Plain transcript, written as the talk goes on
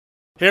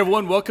Hey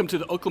everyone, welcome to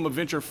the Oklahoma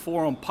Venture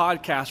Forum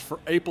podcast for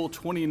April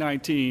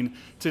 2019.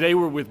 Today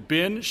we're with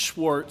Ben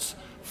Schwartz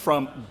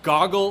from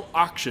Goggle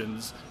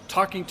Auctions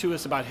talking to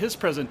us about his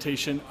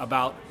presentation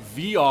about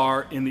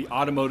VR in the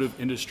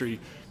automotive industry.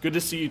 Good to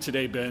see you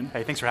today, Ben.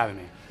 Hey, thanks for having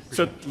me.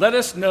 So let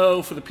us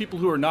know, for the people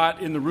who are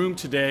not in the room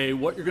today,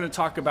 what you're going to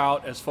talk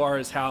about as far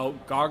as how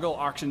Goggle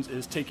Auctions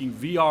is taking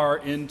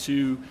VR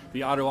into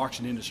the auto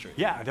auction industry.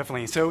 Yeah,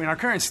 definitely. So in our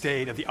current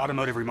state of the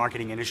automotive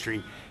remarketing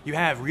industry, you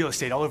have real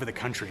estate all over the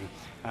country.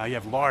 You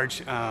have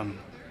large,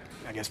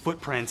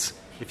 footprints,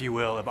 if you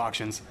will, of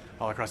auctions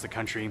all across the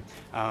country.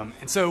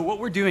 And so what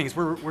we're doing is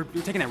we're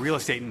taking that real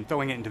estate and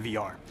throwing it into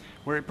VR,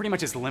 where it pretty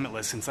much is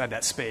limitless inside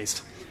that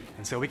space.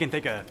 And so we can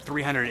take a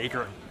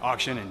 300-acre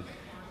auction and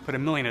put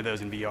 1 million of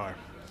those in VR.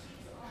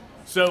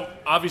 So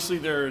obviously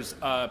there's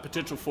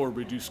potential for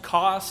reduced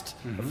cost,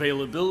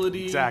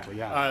 availability. Exactly,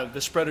 yeah.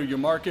 The spread of your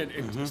market.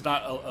 It's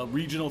not a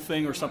regional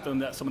thing or something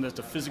that someone has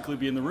to physically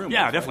be in the room.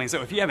 Yeah, with, definitely. Right?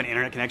 So if you have an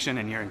internet connection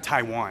and you're in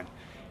Taiwan,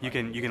 you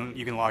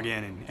can log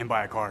in and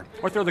buy a car,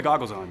 or throw the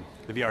goggles on,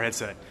 the VR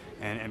headset,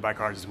 and buy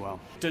cars as well.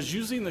 Does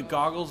using the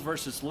goggles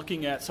versus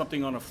looking at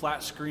something on a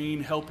flat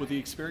screen help with the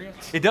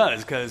experience? It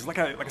does, because like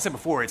I said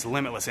before, it's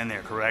limitless in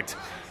there, correct?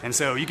 And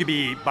so you could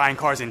be buying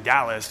cars in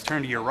Dallas,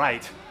 turn to your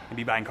right, and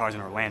be buying cars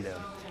in Orlando.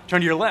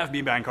 Turn to your left,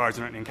 be buying cars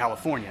in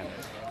California.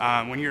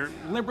 When you're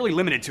really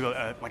limited to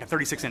a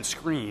 36-inch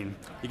screen,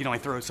 you can only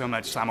throw so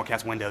much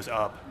simulcast windows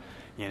up,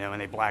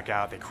 and they black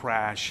out, they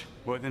crash.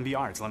 But within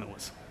VR, it's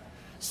limitless.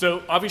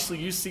 So obviously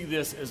you see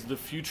this as the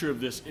future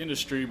of this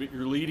industry, but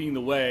you're leading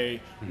the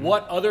way.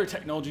 What other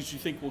technologies do you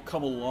think will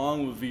come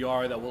along with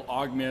VR that will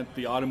augment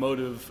the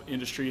automotive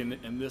industry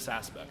in this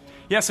aspect?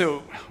 Yeah,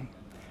 so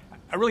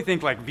I really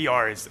think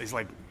VR is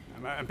like,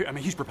 I'm a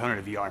huge proponent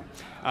of VR.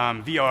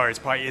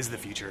 VR probably is the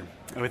future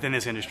within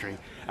this industry.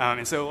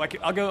 And so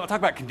I'll talk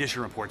about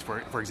condition reports,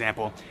 for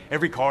example.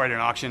 Every car at an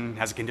auction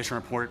has a condition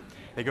report.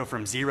 They go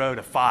from 0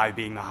 to 5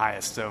 being the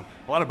highest. So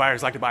a lot of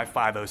buyers like to buy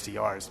 5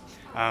 OCRs.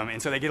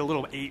 And so they get a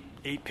little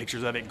eight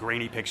pictures of it,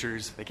 grainy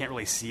pictures. They can't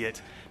really see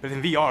it. But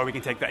in VR, we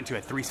can take that into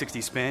a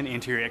 360 spin,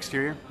 interior,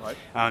 exterior.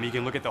 Right. You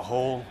can look at the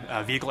whole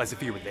vehicle as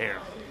if you were there.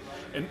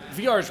 And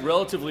VR is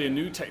relatively a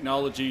new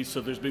technology,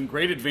 so there's been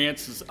great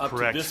advances up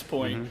Correct. to this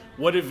point.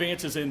 What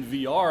advances in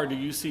VR do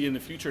you see in the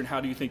future, and how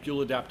do you think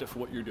you'll adapt it for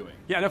what you're doing?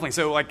 Yeah, definitely.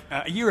 So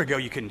a year ago,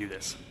 you couldn't do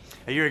this.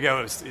 A year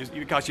ago, it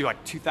would cost you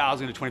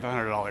 $2,000 to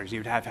 $2,500.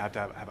 You'd have to have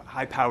a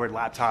high-powered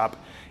laptop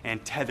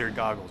and tethered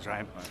goggles,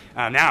 right?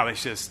 Now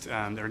it's just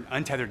they're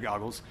untethered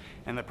goggles,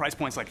 and the price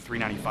point's like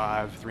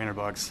 $395,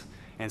 $300,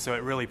 and so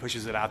it really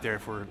pushes it out there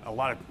for a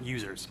lot of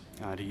users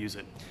to use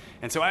it.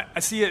 And so I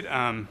see it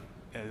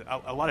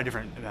a lot of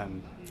different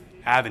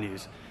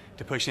avenues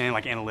to push in,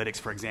 like analytics,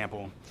 for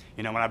example.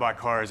 When I bought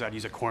cars, I'd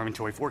use a core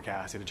inventory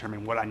forecast to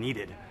determine what I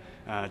needed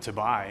to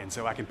buy, and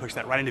so I can push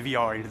that right into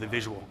VR, into the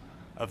visual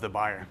of the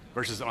buyer,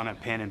 versus on a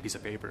pen and piece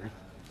of paper.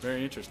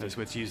 Very interesting. That's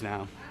what's used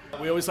now.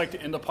 We always like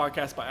to end the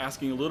podcast by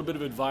asking a little bit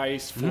of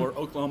advice for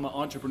Oklahoma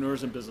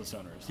entrepreneurs and business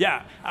owners.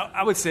 Yeah,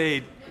 I would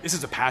say this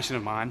is a passion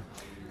of mine.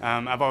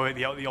 I've always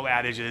the old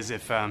adage is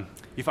if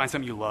you find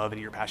something you love and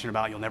you're passionate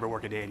about, you'll never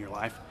work a day in your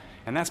life.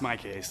 And that's my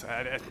case.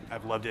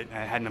 I've loved it.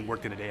 I hadn't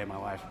worked in a day in my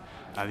life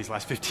these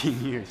last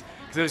 15 years.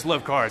 Because I just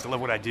love cars. I love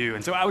what I do.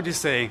 And so I would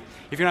just say,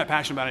 if you're not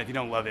passionate about it, if you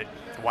don't love it,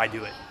 why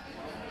do it?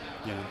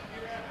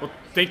 Well,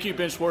 thank you,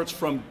 Ben Schwartz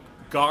from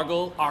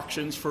Goggle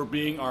Auctions, for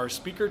being our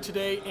speaker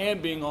today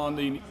and being on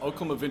the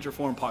Oklahoma Venture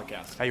Forum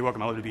podcast. Hey, you're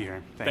welcome. I love to be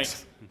here.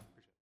 Thanks.